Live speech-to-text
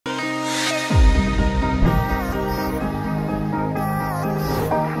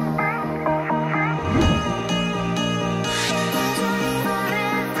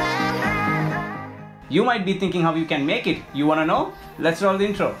You might be thinking how you can make it. You wanna know? Let's roll the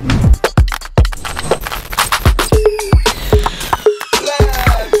intro.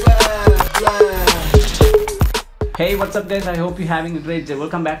 Hey, what's up guys? I hope you're having a great day.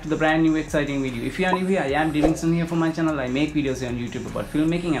 Welcome back to the brand new exciting video. If you are new here, I am Divingston here for my channel. I make videos here on YouTube about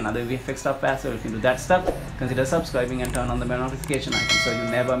filmmaking and other VFX stuff as well. If you do that stuff, consider subscribing and turn on the bell notification icon so you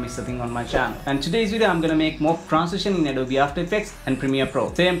never miss a thing on my channel. And today's video, I'm gonna make Morph transition in Adobe After Effects and Premiere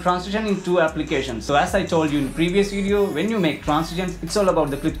Pro. Same transition in two applications. So as I told you in the previous video, when you make transitions, it's all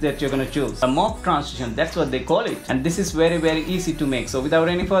about the clips that you're gonna choose. A Morph transition, that's what they call it. And this is very easy to make. So without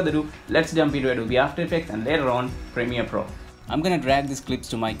any further ado, let's jump into Adobe After Effects and later on Premiere Pro. I'm gonna drag these clips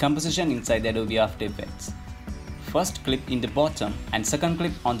to my composition inside Adobe After Effects. First clip in the bottom and second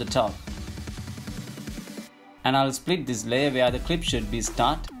clip on the top. And I'll split this layer where the clip should be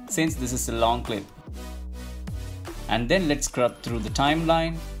start since this is a long clip. And then let's scrub through the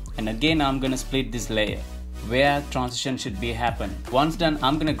timeline, and again I'm gonna split this layer where transition should be happen. Once done,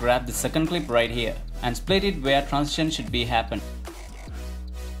 I'm gonna grab the second clip right here and split it where transition should be happen.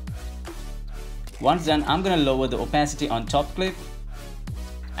 Once done, I'm gonna lower the opacity on top clip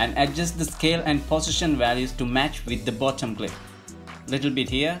and adjust the scale and position values to match with the bottom clip. Little bit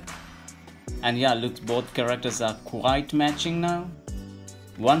here, and yeah, looks both characters are quite matching now.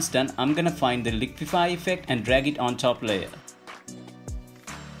 Once done, I'm gonna find the Liquify effect and drag it on top layer.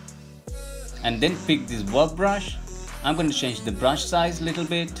 And then pick this work brush. I'm gonna change the brush size a little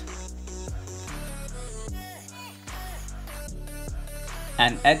bit.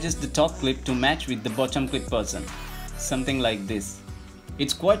 And adjust the top clip to match with the bottom clip person. Something like this.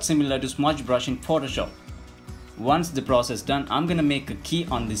 It's quite similar to smudge brush in Photoshop. Once the process done, I'm gonna make a key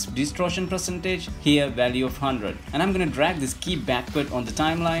on this distortion percentage, here value of 100. And I'm gonna drag this key backward on the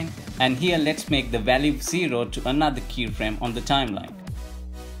timeline, and here let's make the value of 0 to another keyframe on the timeline.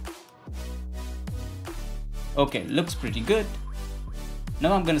 Okay, looks pretty good.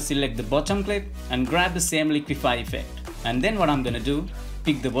 Now I'm gonna select the bottom clip and grab the same Liquify effect. And then what I'm gonna do,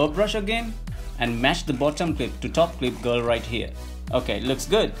 pick the work brush again and match the bottom clip to top clip girl right here. Okay, looks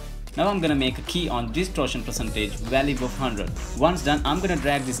good. Now I'm gonna make a key on distortion percentage, value of 100. Once done, I'm gonna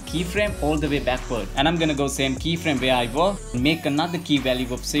drag this keyframe all the way backward, and I'm gonna go same keyframe where I was and make another key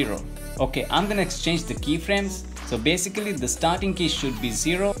value of 0. Okay, I'm gonna exchange the keyframes. So basically the starting key should be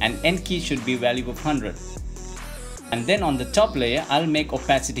 0 and end key should be value of 100. And then on the top layer, I'll make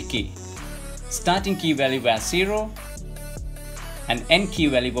opacity key. Starting key value as 0 and end key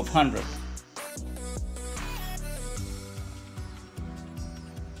value of 100.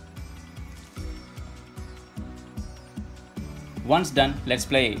 Once done, let's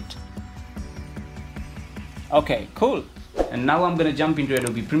play it. Okay, cool. And now I'm gonna jump into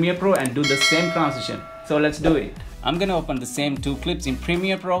Adobe Premiere Pro and do the same transition. So let's do it. I'm gonna open the same two clips in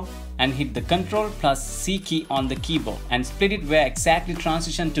Premiere Pro and hit the Ctrl plus C key on the keyboard and split it where exactly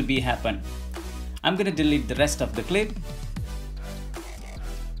transition to be happen. I'm gonna delete the rest of the clip.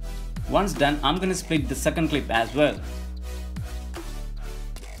 Once done, I'm gonna split the second clip as well.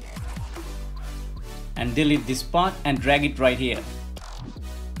 And delete this part and drag it right here.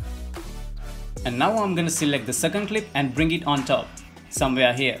 And now I'm gonna select the second clip and bring it on top,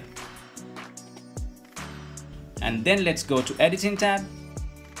 somewhere here. And then let's go to Editing tab.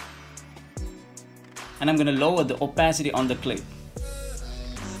 And I'm gonna lower the opacity on the clip.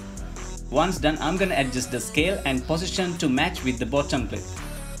 Once done, I'm gonna adjust the scale and position to match with the bottom clip.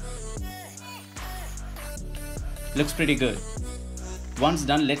 Looks pretty good. Once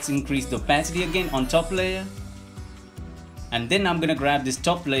done, let's increase the opacity again on top layer. And then I'm gonna grab this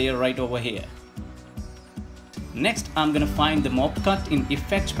top layer right over here. Next, I'm gonna find the Morph cut in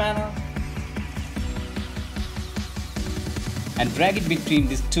Effects panel and drag it between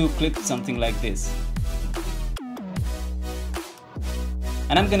these two clips, something like this.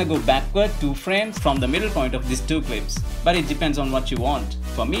 And I'm gonna go backward 2 frames from the middle point of these two clips, but it depends on what you want.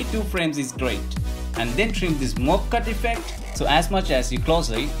 For me, 2 frames is great. And then trim this Morph cut effect, so as much as you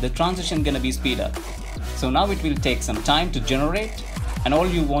closely, the transition gonna be speed up. So now it will take some time to generate, and all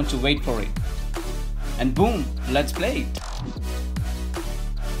you want to wait for it. And boom, let's play it.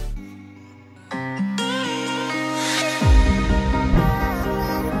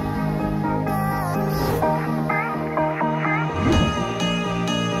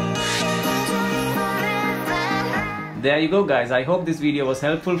 There you go guys, I hope this video was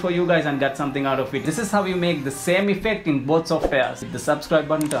helpful for you guys and got something out of it. This is how you make the same effect in both softwares. Hit the subscribe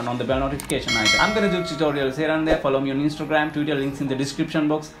button, turn on the bell notification icon. I'm gonna do tutorials here and there. Follow me on Instagram, Twitter, links in the description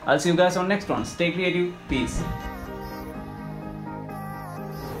box. I'll see you guys on next one. Stay creative, peace.